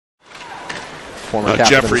former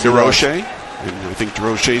captain. Jeffrey DeRoche. And I think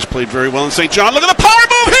DeRoche's played very well in St. John. Look at the power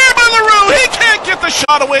move here by LaRue. He can't get the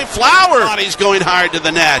shot away. Flower. He's going hard to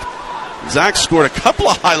the net. Zach scored a couple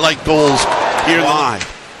of highlight goals here live.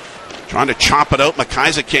 Trying to chop it out.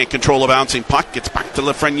 McIsaac can't control a bouncing puck. Gets back to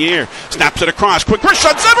Lafreniere. Snaps it across. Quick wrist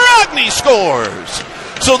shot. Zavaragny scores.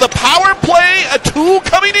 So the power play, a 2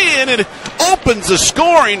 coming in, and it opens the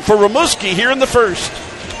scoring for Rimouski here in the first.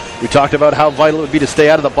 We talked about how vital it would be to stay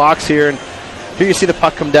out of the box here, and here you see the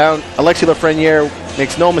puck come down. Alexis Lafreniere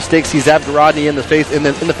makes no mistakes. Sees Zavaragny in the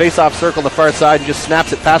face-off circle on the far side and just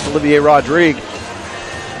snaps it past Olivier Rodrigue.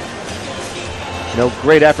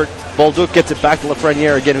 Great effort. Bolduc gets it back to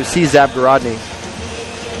Lafreniere again, who sees Zavaragny.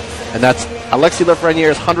 And that's Alexis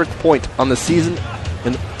Lafreniere's 100th point on the season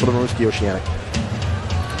for the Rimouski Oceanic.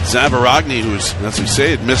 Zavaragny, who's, as we say,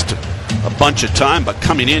 had missed a bunch of time, but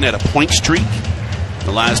coming in at a point streak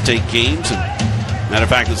the last 8 games. And matter of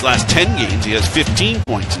fact, his last 10 games, he has 15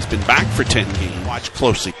 points. He's been back for 10 games. Watch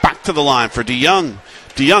closely. Back to the line for DeYoung.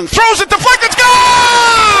 DeYoung throws it, deflected, score!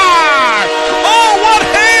 Oh, what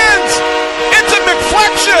hands! It's a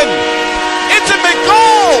McFlexion! It's a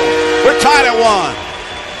McGoal! We're tied at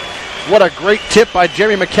 1. What a great tip by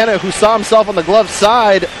Jeremy McKenna, who saw himself on the glove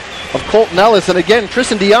side of Colton Ellis. And again,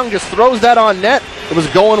 Tristan DeYoung just throws that on net. It was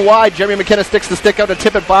going wide. Jeremy McKenna sticks the stick out to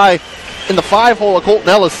tip it by in the 5-hole of Colton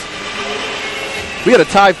Ellis. We got a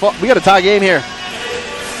tie game here.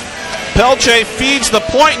 Pelche feeds the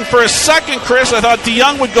point, and for a second, Chris, I thought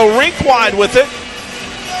DeYoung would go rink wide with it.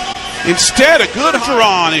 Instead, a good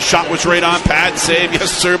Bergeron. His shot was right on. Pad save,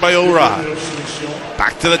 yes sir, by O'Rod.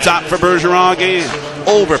 Back to the top for Bergeron again.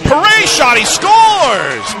 Over. Perret shot, he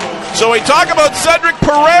scores! So we talk about Cedric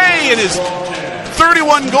Perret and his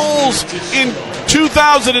 31 goals in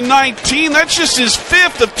 2019. That's just his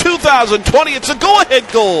 5th of 2020. It's a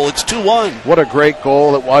go-ahead goal. It's 2-1. What a great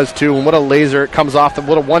goal it was, too. And what a laser. It comes off them.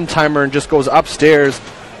 What a one-timer and just goes upstairs.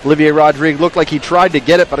 Olivier Rodrigue looked like he tried to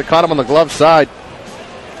get it, but it caught him on the glove side.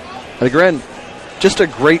 And again, just a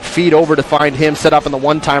great feed over to find him set up in the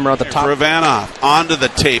one-timer at the top. For Ivanoff, onto the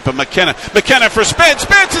tape of McKenna. McKenna for Spence.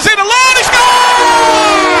 Spence is in alone. He scores!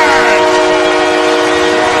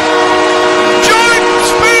 Jordan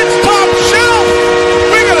Spence, top shelf.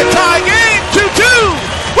 We got a tie game, 2-2.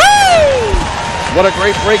 Woo! What a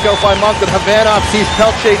great breakout by Moncton. Ivanoff sees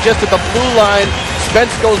Pelche just at the blue line.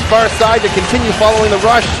 Spence goes far side to continue following the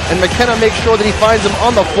rush, and McKenna makes sure that he finds him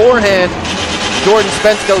on the forehand. Jordan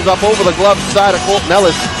Spence goes up over the glove side of Colton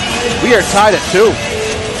Ellis. We are tied at 2.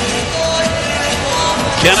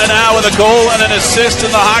 McKenna now with a goal and an assist in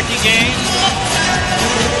the hockey game.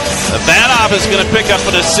 Ivanoff is going to pick up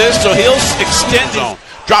an assist, so he'll extend it.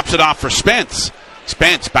 Drops it off for Spence.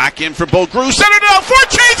 Spence back in for Beaugreux. Centered it out.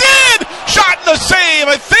 Forche's in! Shot in the save.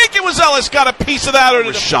 I think it was Ellis got a piece of that. Or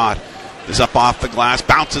the shot is up off the glass.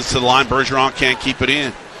 Bounces to the line. Bergeron can't keep it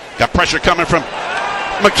in. Got pressure coming from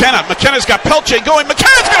McKenna. McKenna's got Pelche going.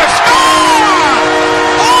 McKenna's going to score!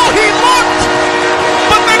 Oh, he looked!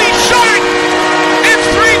 But then he shot! It's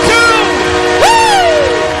 3-2! Woo!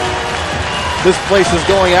 This place is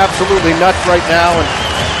going absolutely nuts right now. And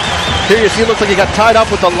here you see it looks like he got tied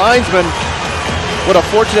up with the linesman. What a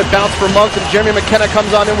fortunate bounce for Moncton. Jeremy McKenna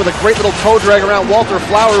comes on in with a great little toe drag around Walter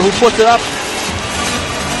Flower, who puts it up.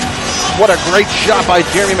 What a great shot by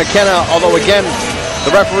Jeremy McKenna. Although, again,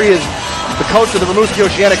 the referee is the coach of the Rimouski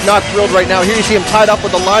Oceanic, not thrilled right now. Here you see him tied up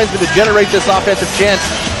with the linesman to generate this offensive chance.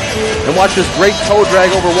 And watch this great toe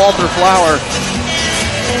drag over Walter Flower.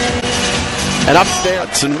 And upstairs.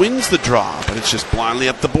 Hudson wins the draw, but it's just blindly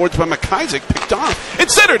up the boards by McIsaac, picked off.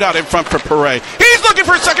 It's centered out in front for Perret. He's looking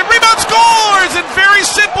for a second rebound, scores! And very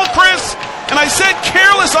simple, Chris. And I said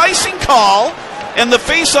careless icing call, and the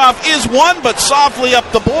faceoff is won, but softly up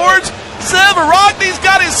the boards. Zavaragny's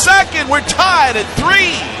got his second. We're tied at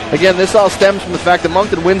 3. Again, this all stems from the fact that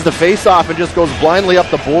Moncton wins the faceoff and just goes blindly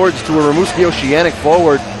up the boards to a Rimouski Oceanic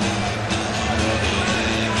forward.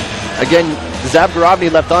 Again,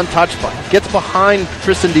 Zavaragny left untouched, but gets behind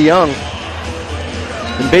Tristan DeYoung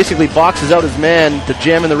and basically boxes out his man to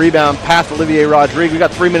jam in the rebound past Olivier Rodrigue. We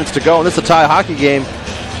got 3 minutes to go, and this is a tie hockey game.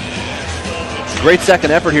 Great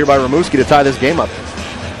second effort here by Rimouski to tie this game up.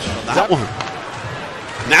 That one.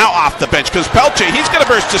 Now off the bench because Pelche, he's going to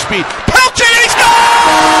burst to speed. Pelche, he scores!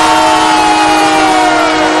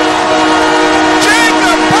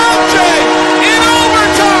 Jacob Pelche in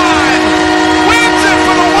overtime wins it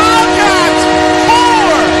for the Wildcats.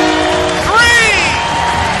 4-3.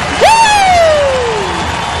 Woo!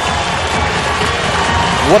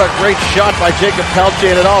 What a great shot by Jacob Pelche,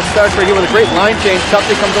 and it all starts right here with a great line change.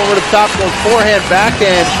 Pelche comes over the top, goes forehand,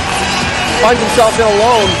 backhand, finds himself in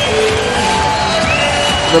alone.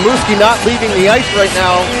 Rimouski not leaving the ice right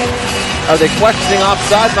now. Are they questioning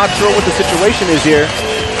offside? Not sure what the situation is here.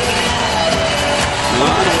 Well,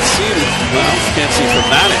 I don't see it. Well, can't see from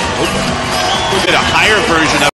that angle. We'll get a higher version of